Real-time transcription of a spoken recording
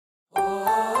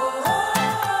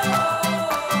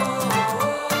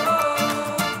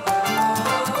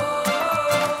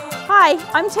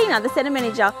Hi, I'm Tina, the Centre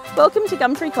Manager. Welcome to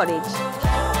Gumtree Cottage.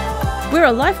 We're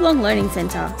a lifelong learning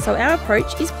centre, so our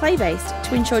approach is play-based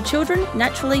to ensure children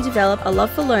naturally develop a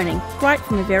love for learning right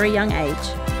from a very young age.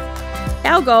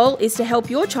 Our goal is to help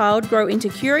your child grow into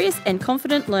curious and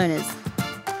confident learners.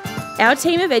 Our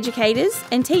team of educators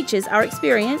and teachers are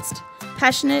experienced,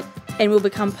 passionate, and will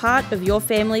become part of your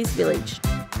family's village.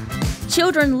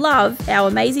 Children love our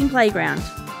amazing playground.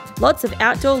 Lots of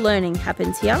outdoor learning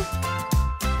happens here.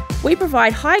 We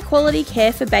provide high-quality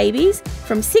care for babies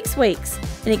from 6 weeks,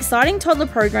 an exciting toddler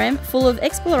program full of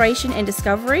exploration and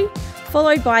discovery,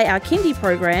 followed by our kindy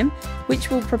program,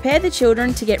 which will prepare the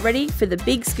children to get ready for the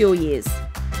big school years.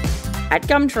 At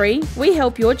Gumtree, we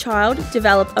help your child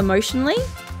develop emotionally,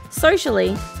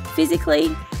 socially,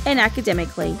 physically, and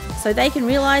academically so they can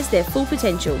realise their full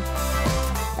potential.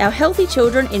 Our Healthy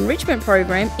Children Enrichment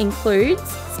program includes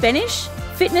Spanish,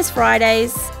 Fitness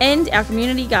Fridays, and our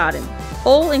community garden,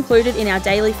 all included in our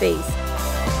daily fees.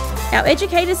 Our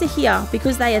educators are here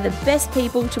because they are the best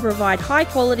people to provide high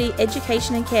quality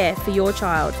education and care for your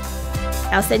child.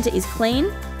 Our centre is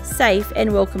clean, safe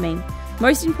and welcoming.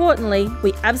 Most importantly,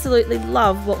 we absolutely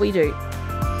love what we do.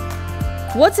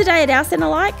 What's a day at our centre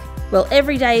like? Well,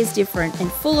 every day is different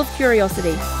and full of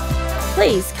curiosity.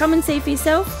 Please come and see for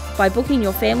yourself by booking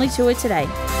your family tour today.